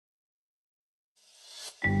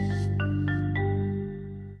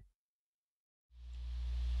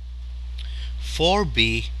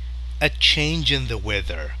4b, a change in the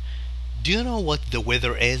weather. Do you know what the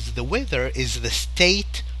weather is? The weather is the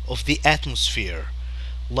state of the atmosphere.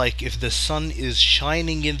 Like if the sun is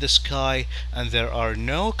shining in the sky and there are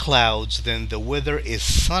no clouds, then the weather is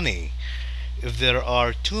sunny. If there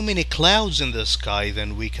are too many clouds in the sky,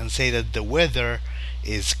 then we can say that the weather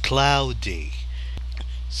is cloudy.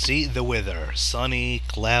 See the weather: sunny,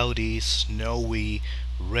 cloudy, snowy,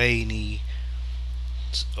 rainy.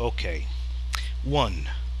 Okay. 1.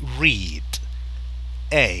 Read.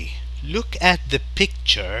 A. Look at the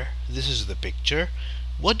picture. This is the picture.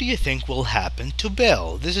 What do you think will happen to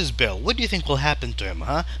Bill? This is Bill. What do you think will happen to him,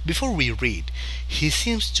 huh? Before we read, he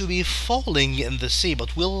seems to be falling in the sea,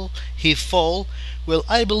 but will he fall? Well,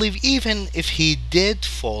 I believe even if he did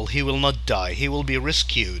fall, he will not die. He will be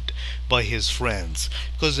rescued by his friends.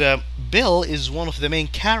 Because Bill is one of the main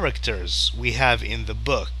characters we have in the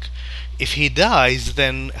book. If he dies,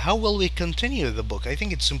 then how will we continue the book? I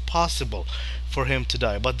think it's impossible for him to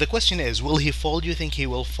die. But the question is, will he fall? Do you think he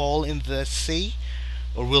will fall in the sea?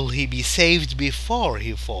 Or will he be saved before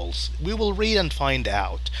he falls? We will read and find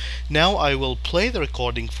out. Now I will play the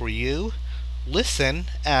recording for you. Listen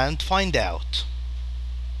and find out.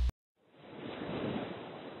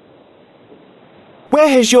 Where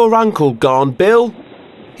has your uncle gone, Bill?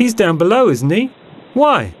 He's down below, isn't he?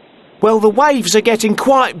 Why? Well, the waves are getting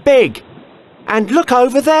quite big. And look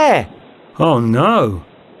over there. Oh no,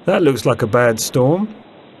 that looks like a bad storm.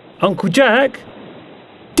 Uncle Jack?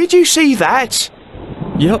 Did you see that?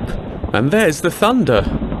 Yup, and there's the thunder.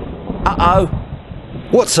 Uh-oh.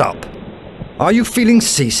 What's up? Are you feeling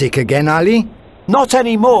seasick again, Ali? Not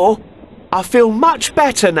anymore. I feel much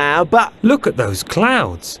better now, but... Look at those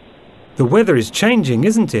clouds. The weather is changing,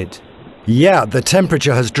 isn't it? Yeah, the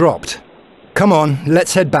temperature has dropped. Come on,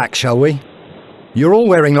 let's head back, shall we? You're all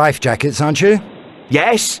wearing life jackets, aren't you?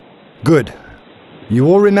 Yes. Good. You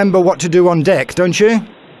all remember what to do on deck, don't you?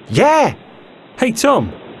 Yeah. Hey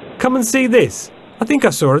Tom, come and see this. I think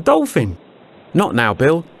I saw a dolphin. Not now,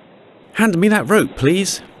 Bill. Hand me that rope,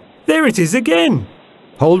 please. There it is again.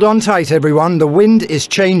 Hold on tight, everyone. The wind is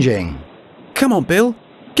changing. Come on, Bill.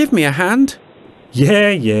 Give me a hand.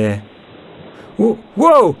 Yeah.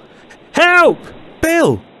 Whoa! Help!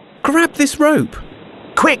 Bill, grab this rope.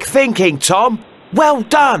 Quick thinking, Tom. Well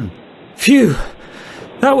done. Phew,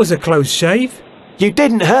 that was a close shave. You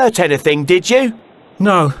didn't hurt anything, did you?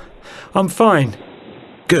 No, I'm fine.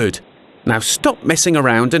 Good. Now stop messing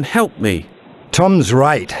around and help me. Tom's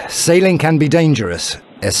right. Sailing can be dangerous,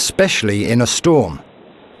 especially in a storm.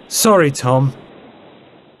 Sorry, Tom.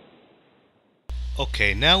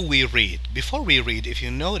 Okay, now we read. Before we read, if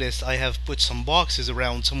you notice, I have put some boxes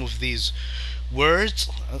around some of these words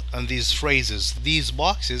and these phrases. These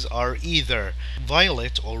boxes are either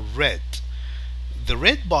violet or red. The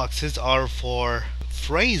red boxes are for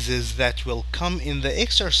phrases that will come in the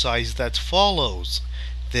exercise that follows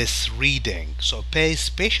this reading. So pay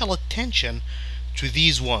special attention to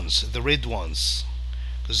these ones, the red ones,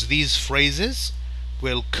 because these phrases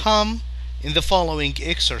will come in the following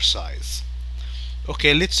exercise.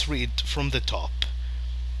 Okay, let's read from the top.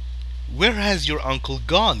 Where has your uncle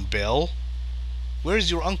gone, Bill?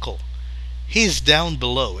 Where's your uncle? He's down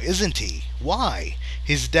below, isn't he? Why?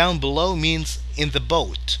 He's down below means in the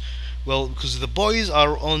boat. Well, because the boys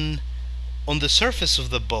are on the surface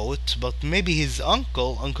of the boat, but maybe his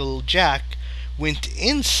Uncle Jack, went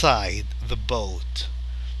inside the boat.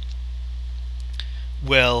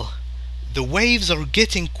 Well, the waves are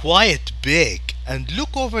getting quite big, and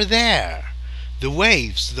look over there. The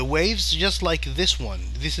waves just like this one.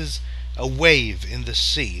 This is a wave in the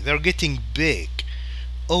sea. They're getting big.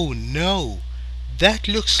 Oh no, that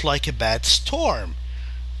looks like a bad storm.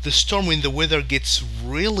 The storm, when the weather gets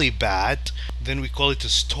really bad, then we call it a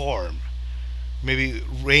storm. Maybe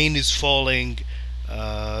rain is falling,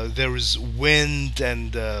 there is wind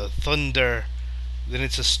and thunder, then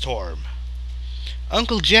it's a storm.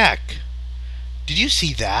 Uncle Jack, did you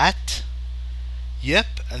see that? Yep,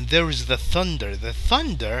 and there is the thunder. The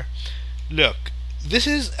thunder, look, this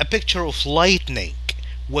is a picture of lightning.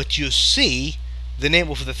 What you see, the name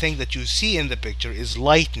of the thing that you see in the picture is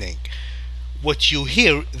lightning. What you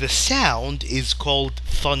hear, the sound, is called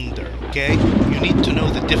thunder, okay? You need to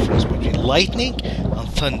know the difference between lightning and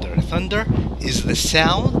thunder. Thunder is the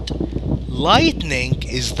sound, lightning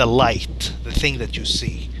is the light, the thing that you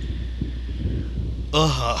see.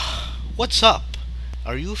 What's up?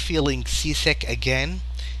 Are you feeling seasick again?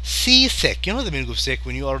 Seasick, you know the meaning of sick,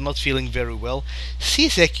 when you are not feeling very well.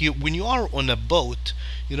 Seasick, when you are on a boat,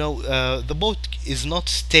 the boat is not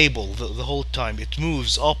stable the whole time. It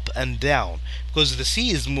moves up and down because the sea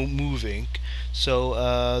is moving.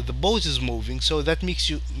 So the boat is moving, so that makes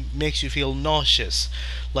you feel nauseous,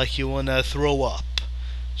 like you wanna throw up.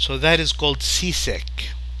 So that is called seasick.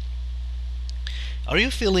 Are you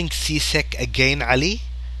feeling seasick again, Ali?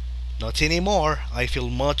 Not anymore. I feel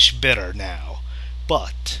much better now.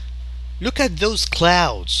 But look at those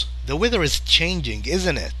clouds. The weather is changing,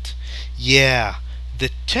 isn't it? Yeah, the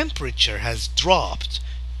temperature has dropped.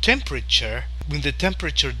 When the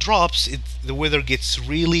temperature drops, the weather gets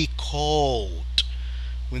really cold.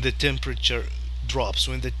 When the temperature drops.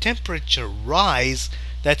 When the temperature rise,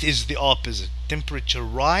 that is the opposite. Temperature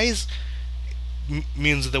rise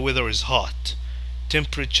means the weather is hot.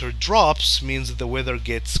 Temperature drops means the weather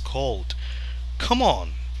gets cold. Come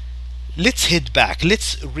on, let's head back.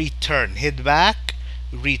 Let's return. Head back,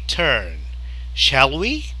 return. Shall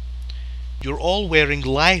we? You're all wearing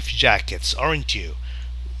life jackets, aren't you?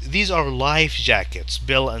 These are life jackets.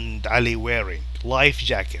 Bill and Ali wearing life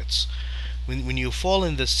jackets. When you fall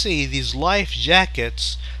in the sea, these life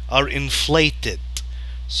jackets are inflated,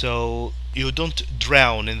 so you don't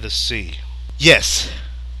drown in the sea. Yes,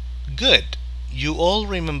 good. You all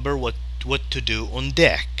remember what to do on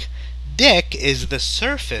deck. Deck is the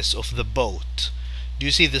surface of the boat. Do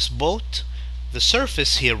you see this boat? The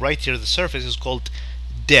surface here, right here, the surface is called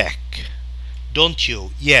deck. Don't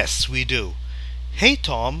you? Yes, we do. Hey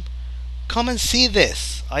Tom, come and see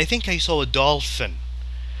this. I think I saw a dolphin.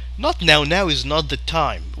 Not now. Now is not the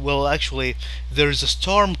time. Well, actually, there's a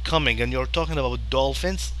storm coming and you're talking about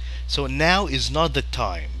dolphins, so now is not the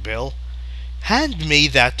time, Bill. Hand me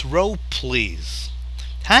that rope, please.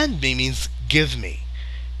 Hand me means give me.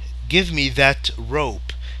 Give me that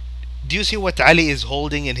rope. Do you see what Ali is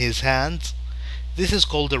holding in his hands? This is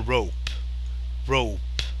called a rope.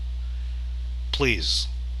 Rope. Please.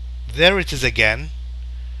 There it is again.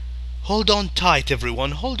 Hold on tight,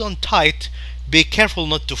 everyone. Hold on tight. Be careful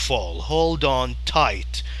not to fall. Hold on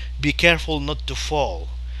tight. Be careful not to fall.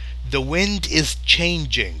 The wind is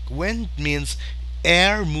changing. Wind means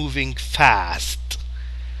air moving fast.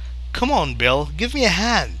 Come on, Bill. Give me a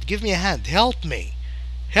hand. Give me a hand. Help me.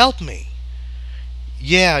 Help me.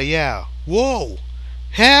 Yeah. Whoa.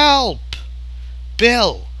 Help.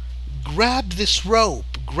 Bill, grab this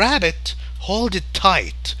rope. Grab it. Hold it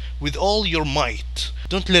tight with all your might.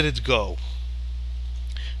 Don't let it go.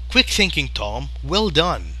 Quick thinking, Tom. Well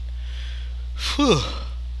done. Phew.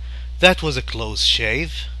 That was a close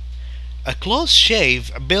shave. A close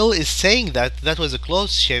shave. Bill is saying that was a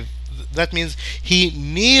close shave. That means he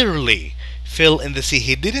nearly fell in the sea.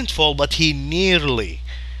 He didn't fall, but he nearly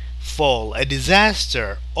fall. A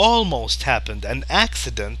disaster almost happened. An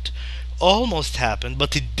accident almost happened,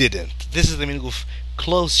 but it didn't. This is the meaning of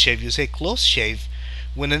close shave. You say close shave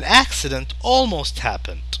when an accident almost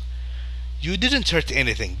happened. You didn't hurt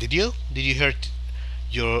anything, did you? Did you hurt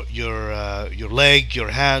your leg, your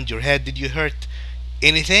hand, your head? Did you hurt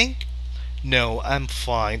anything? No, I'm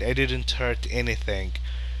fine. I didn't hurt anything.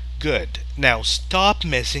 Good. Now stop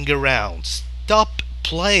messing around. Stop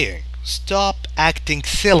playing. Stop acting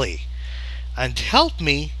silly. And help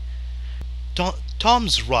me.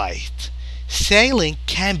 Tom's right. Sailing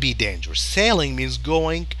can be dangerous. Sailing means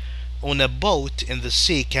going on a boat in the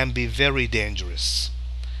sea can be very dangerous,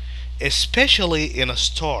 especially in a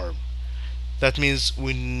storm. That means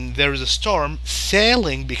when there is a storm,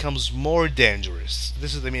 sailing becomes more dangerous.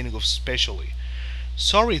 This is the meaning of especially.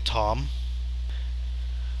 Sorry, Tom.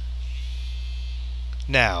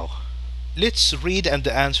 Now, let's read and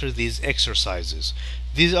answer these exercises.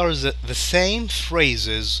 These are the same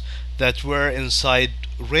phrases that were inside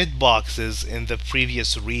red boxes in the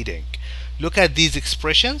previous reading. Look at these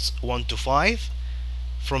expressions 1 to 5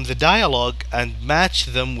 from the dialogue and match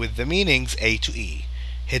them with the meanings A to E.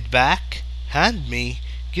 Head back, hand me,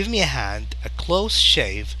 give me a hand, a close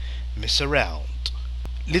shave, mess around.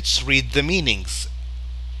 Let's read the meanings.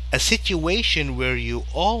 A situation where you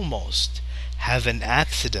almost have an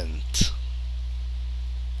accident.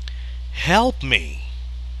 Help me.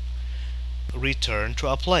 Return to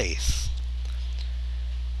a place.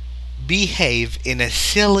 Behave in a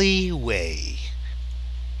silly way.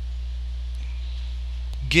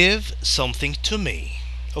 Give something to me.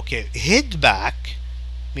 Okay, head back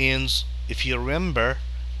means, if you remember,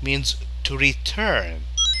 means to return.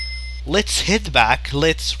 Let's head back,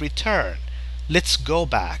 let's return. Let's go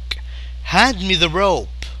back. Hand me the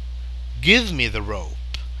rope. Give me the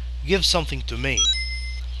rope. Give something to me.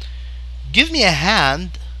 Give me a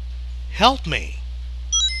hand. Help me.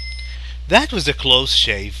 That was a close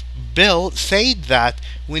shave. Bill said that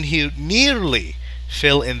when he nearly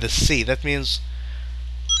fell in the sea. That means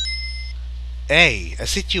a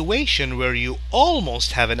situation where you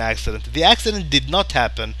almost have an accident. The accident did not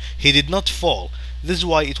happen. He did not fall. This is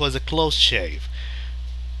why it was a close shave.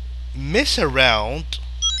 Mess around,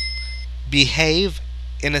 behave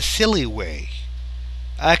in a silly way,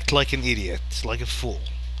 act like an idiot, like a fool.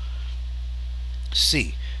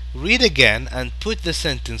 C. Read again and put the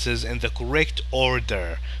sentences in the correct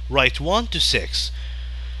order. Write 1 to 6.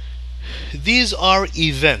 These are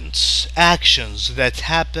events, actions that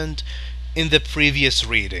happened in the previous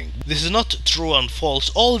reading. This is not true and false.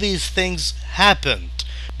 All these things happened,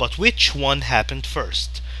 but which one happened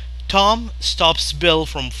first? Tom stops Bill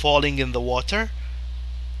from falling in the water.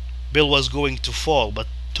 Bill was going to fall, but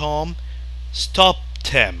Tom stopped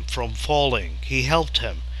him from falling. He helped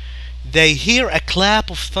him. They hear a clap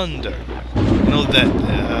of thunder. You know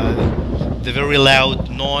that the very loud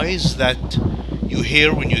noise that you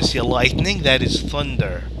hear when you see lightning? That is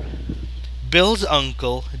thunder. Bill's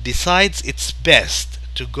uncle decides it's best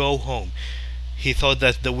to go home. He thought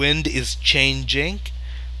that the wind is changing,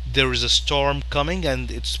 there is a storm coming, and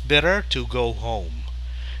it's better to go home.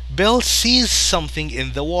 Bill sees something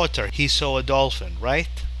in the water. He saw a dolphin, right?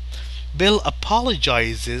 Bill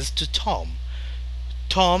apologizes to Tom.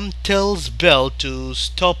 Tom tells Bill to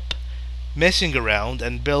stop messing around,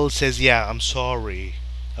 and Bill says, yeah, I'm sorry.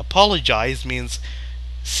 Apologize means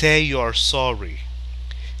say you're sorry.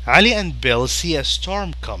 Ali and Bill see a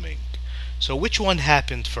storm coming. So which one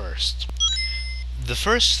happened first? The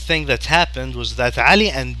first thing that happened was that Ali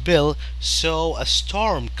and Bill saw a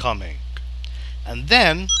storm coming. And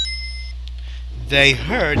then they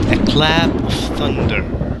heard a clap of thunder.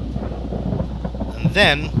 And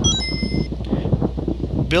then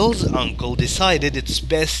Bill's uncle decided it's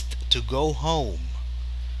best to go home.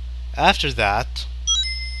 After that,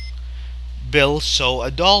 Bill saw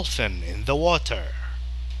a dolphin in the water.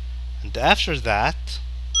 And after that,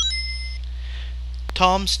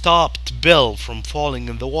 Tom stopped Bill from falling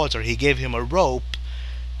in the water. He gave him a rope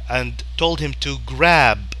and told him to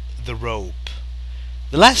grab the rope.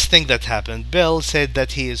 The last thing that happened, Bill said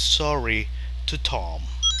that he is sorry to Tom.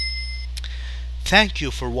 Thank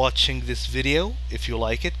you for watching this video. If you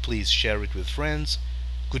like it, please share it with friends.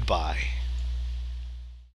 Goodbye.